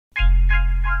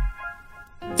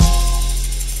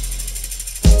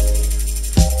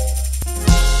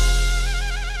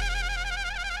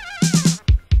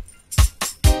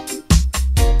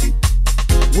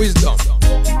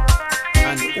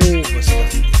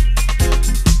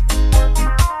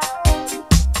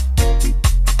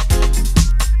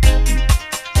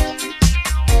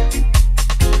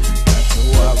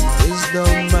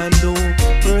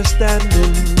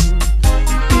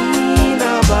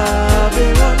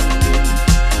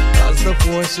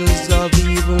forces of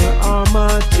evil are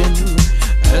marching,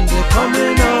 and they're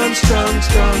coming on strong,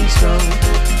 strong, strong.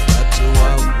 Got to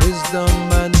have wisdom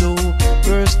and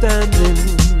overstanding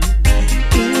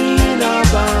in our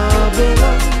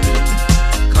Babylon.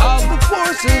 Cause the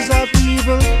forces of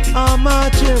evil are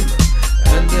marching,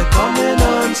 and they're coming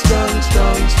on strong,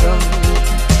 strong, strong.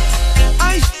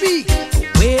 I speak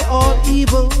away all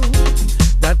evil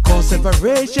that cause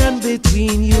separation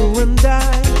between you and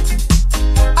I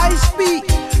speak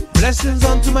blessings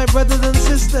unto my brothers and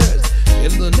sisters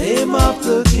in the name of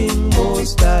the King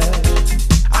Most High.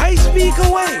 I speak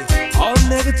away all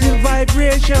negative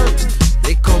vibrations,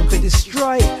 they come to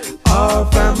destroy our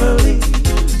families.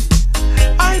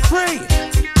 I pray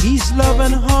peace, love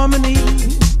and harmony,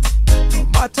 no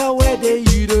matter where they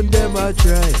you and them are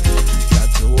trying. Got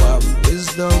to have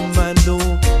wisdom and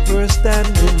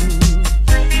overstanding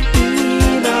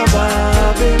in our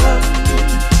Babylon.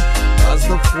 Cause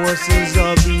the forces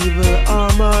of evil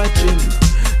are marching,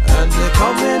 and they're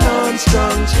coming on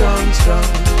strong, strong,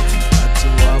 strong. Got to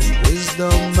have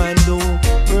wisdom and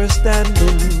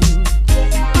overstanding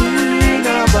in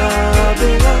our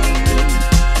Babylon.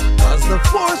 Cause the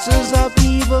forces of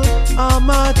evil are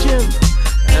marching,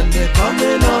 and they're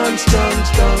coming on strong,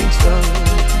 strong, strong.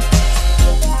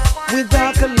 With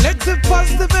our collective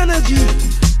positive energy,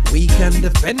 we can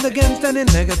defend against any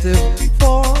negative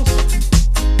force.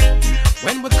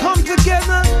 When we come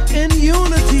together in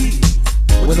unity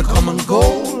with a common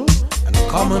goal and a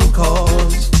common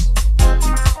cause,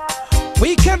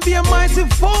 we can be a mighty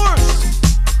force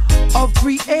of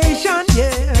creation,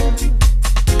 yeah.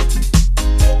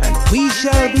 And we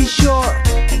shall be sure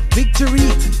of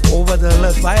victory over the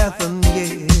Leviathan,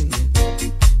 yeah.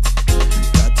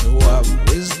 Got to have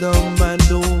wisdom and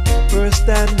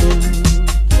overstanding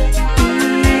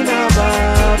in our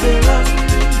Babylon.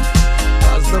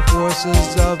 The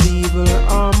forces of evil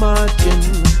are marching,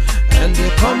 and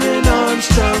they're coming on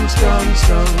strong, strong,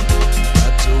 strong.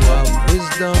 Got to have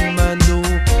wisdom and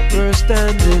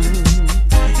overstanding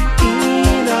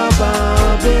in our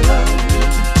Babylon.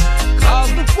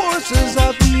 Cause the forces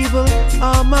of evil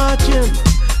are marching,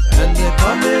 and they're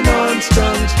coming on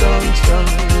strong, strong,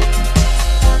 strong.